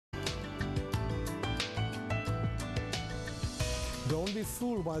Don't be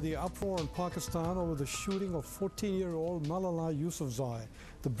fooled by the uproar in Pakistan over the shooting of 14-year-old Malala Yusufzai,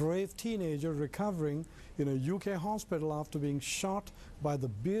 the brave teenager recovering in a UK hospital after being shot by the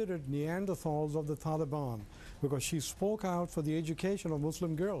bearded Neanderthals of the Taliban because she spoke out for the education of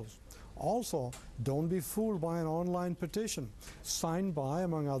Muslim girls. Also, don't be fooled by an online petition signed by,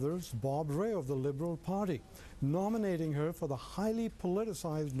 among others, Bob Rae of the Liberal Party, nominating her for the highly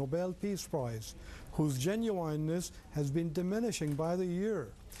politicized Nobel Peace Prize, whose genuineness has been diminishing by the year.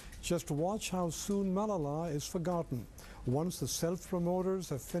 Just watch how soon Malala is forgotten once the self-promoters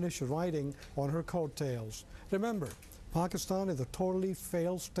have finished riding on her coattails. Remember, Pakistan is a totally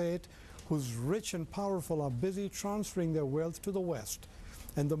failed state whose rich and powerful are busy transferring their wealth to the West,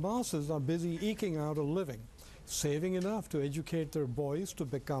 and the masses are busy eking out a living, saving enough to educate their boys to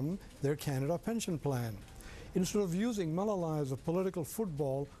become their Canada pension plan. Instead of using Malala as a political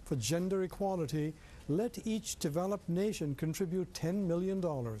football for gender equality, let each developed nation contribute $10 million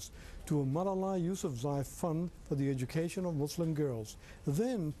to a Malala Yusufzai Fund for the education of Muslim girls.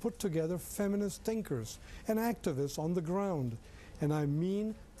 Then put together feminist thinkers and activists on the ground. And I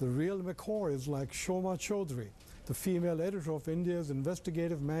mean the real McCoys like Shoma Choudhary, the female editor of India's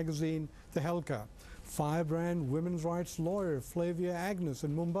investigative magazine Tehelka, firebrand women's rights lawyer Flavia Agnes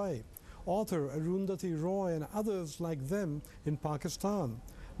in Mumbai, author Arundhati Roy and others like them in Pakistan,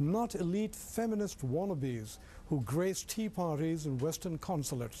 not elite feminist wannabes who grace tea parties in Western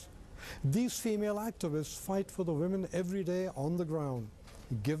consulates. These female activists fight for the women every day on the ground.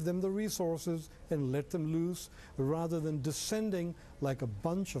 Give them the resources and let them loose rather than descending like a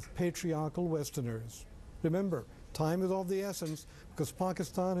bunch of patriarchal Westerners. Remember, time is of the essence because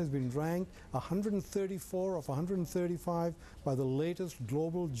Pakistan has been ranked 134 of 135 by the latest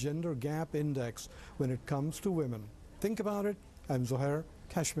Global Gender Gap Index when it comes to women. Think about it. I'm Zuhair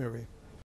Kashmeri.